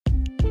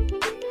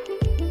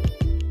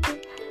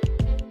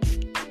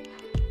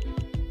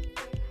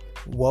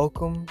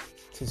Welcome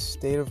to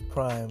State of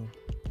Prime,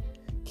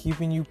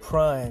 keeping you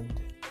primed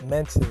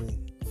mentally,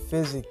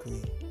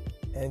 physically,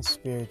 and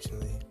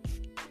spiritually.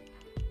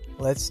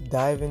 Let's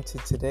dive into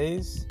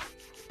today's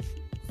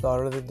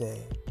Thought of the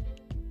Day.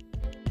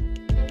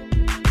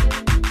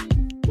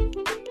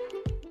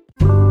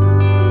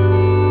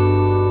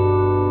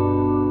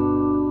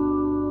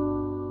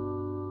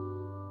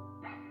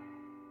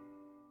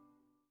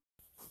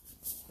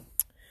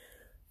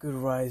 Good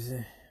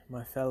rising,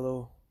 my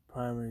fellow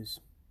primers.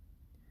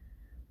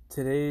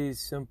 Today's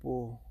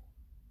simple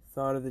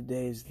thought of the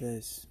day is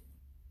this.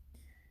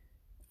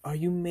 Are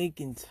you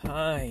making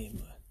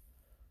time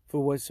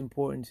for what's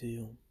important to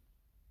you?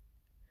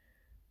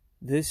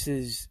 This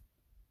is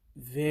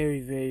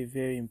very, very,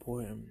 very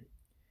important.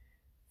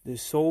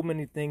 There's so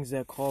many things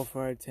that call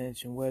for our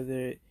attention,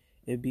 whether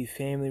it be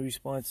family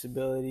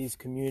responsibilities,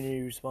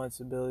 community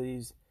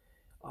responsibilities,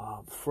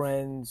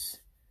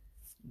 friends,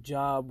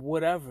 job,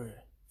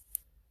 whatever.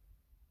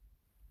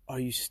 Are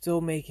you still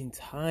making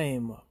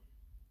time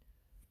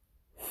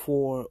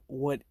for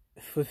what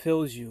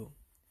fulfills you,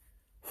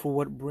 for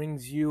what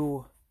brings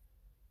you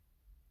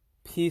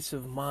peace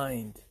of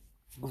mind,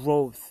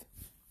 growth?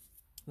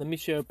 Let me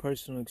share a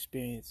personal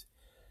experience.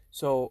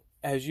 So,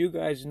 as you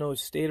guys know,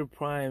 State of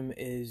Prime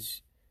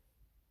it's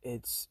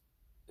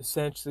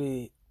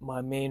essentially my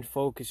main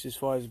focus as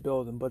far as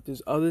building, but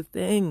there's other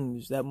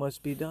things that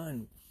must be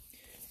done.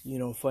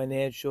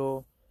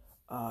 Financial,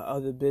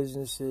 other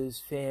businesses,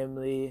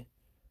 family,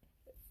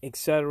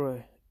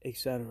 etc.,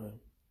 etc.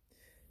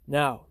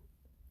 Now,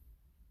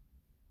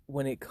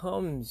 when it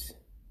comes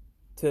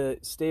to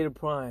State of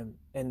Prime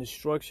and the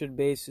structured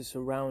basis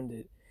around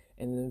it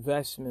and the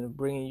investment of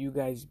bringing you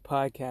guys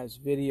podcasts,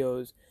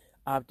 videos,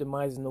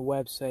 optimizing the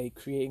website,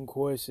 creating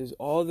courses,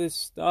 all this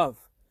stuff,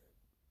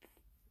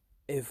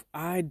 if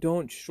I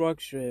don't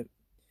structure it,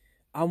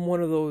 I'm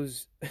one of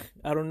those,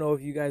 I don't know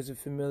if you guys are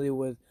familiar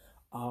with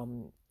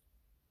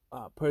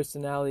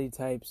personality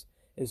types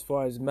as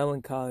far as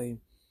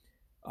melancholy.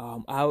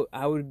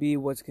 I would be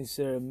what's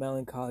considered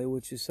melancholy,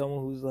 which is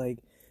someone who's like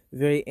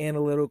very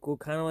analytical,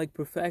 kind of like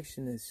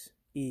perfectionist,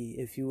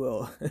 if you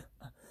will.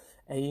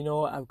 And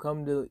I've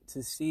come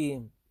to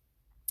see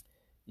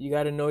you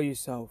got to know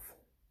yourself.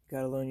 You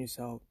got to learn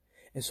yourself.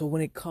 And so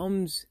when it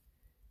comes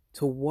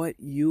to what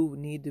you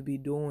need to be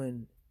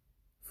doing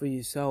for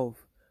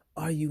yourself,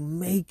 are you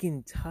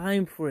making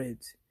time for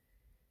it?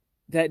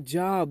 That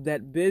job,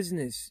 that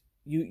business,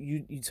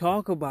 you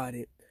talk about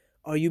it.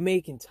 Are you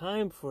making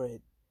time for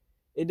it?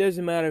 It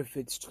doesn't matter if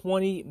it's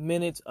 20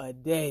 minutes a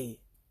day.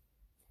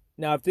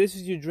 Now, if this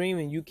is your dream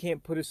and you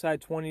can't put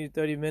aside 20 to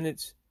 30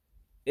 minutes,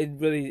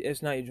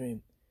 it's not your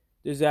dream.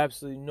 There's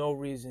absolutely no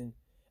reason.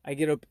 I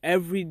get up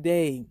every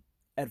day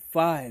at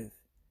 5,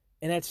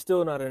 and that's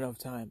still not enough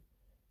time.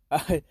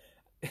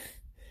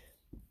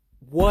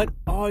 What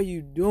are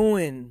you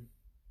doing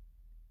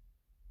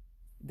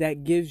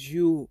that gives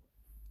you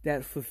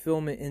that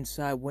fulfillment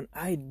inside? When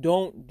I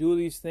don't do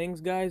these things,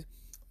 guys,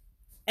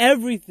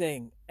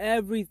 everything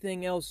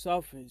else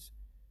suffers.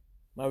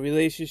 My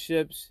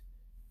relationships,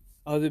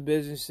 other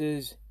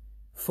businesses,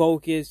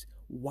 focus.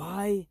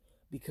 Why?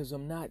 Because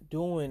I'm not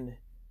doing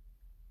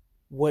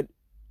what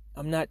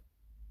I'm not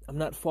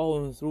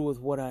following through with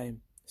what I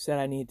said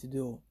I need to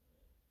do.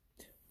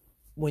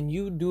 When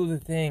you do the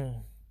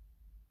thing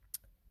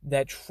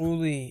that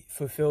truly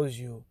fulfills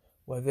you,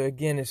 whether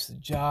again it's a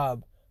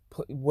job,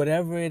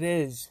 whatever it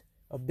is,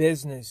 a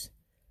business,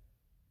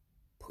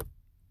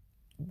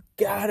 you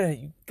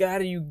gotta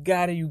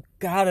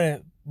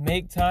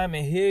make time.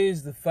 And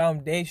here's the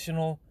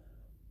foundational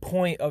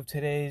point of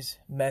today's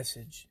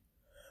message.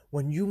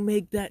 When you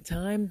make that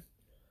time,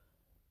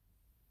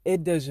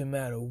 it doesn't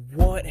matter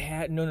what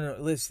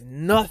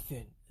listen,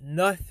 nothing.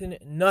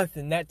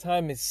 That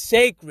time is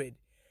sacred.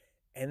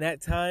 And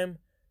that time,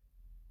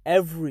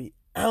 every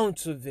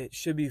ounce of it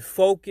should be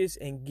focused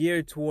and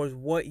geared towards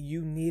what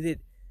you need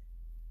it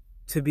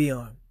to be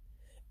on.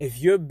 If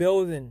you're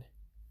building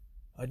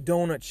a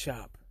donut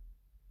shop,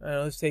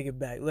 let's take it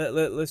back.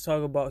 Let's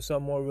talk about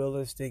something more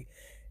realistic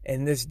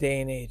in this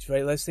day and age,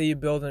 right? Let's say you're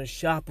building a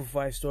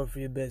Shopify store for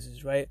your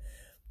business, right?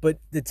 But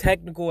the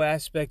technical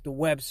aspect, the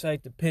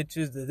website, the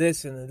pictures, the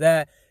this and the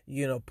that,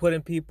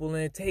 putting people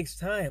in, it takes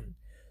time.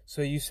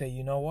 So you say,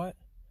 you know what?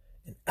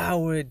 An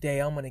hour a day,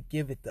 I'm going to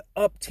give it the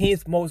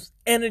upteenth most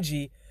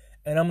energy,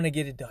 and I'm going to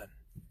get it done.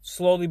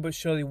 Slowly but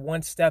surely,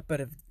 one step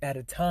at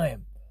a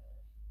time.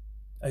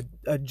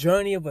 A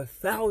journey of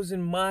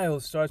 1,000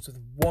 miles starts with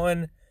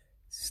one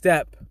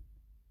step.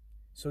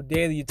 So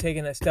daily you're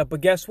taking that step.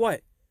 But guess what?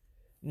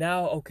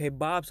 Now, okay,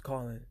 Bob's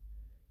calling.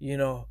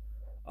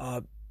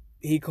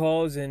 He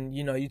calls and,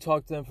 you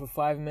talk to them for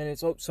 5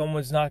 minutes. Oh,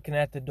 someone's knocking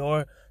at the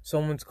door.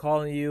 Someone's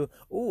calling you.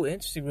 Ooh,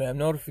 Instagram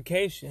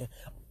notification.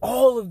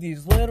 All of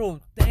these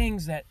little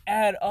things that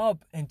add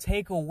up and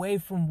take away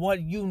from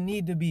what you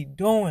need to be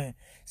doing.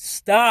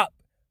 Stop.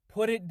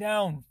 Put it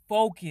down.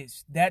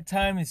 Focus. That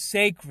time is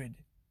sacred.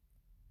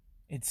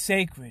 It's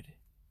sacred.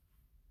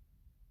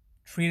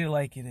 Treat it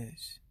like it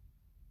is.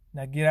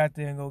 Now get out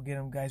there and go get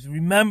them, guys.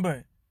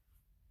 Remember,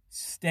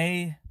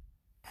 stay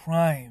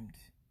primed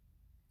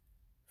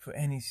for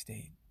any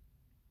state.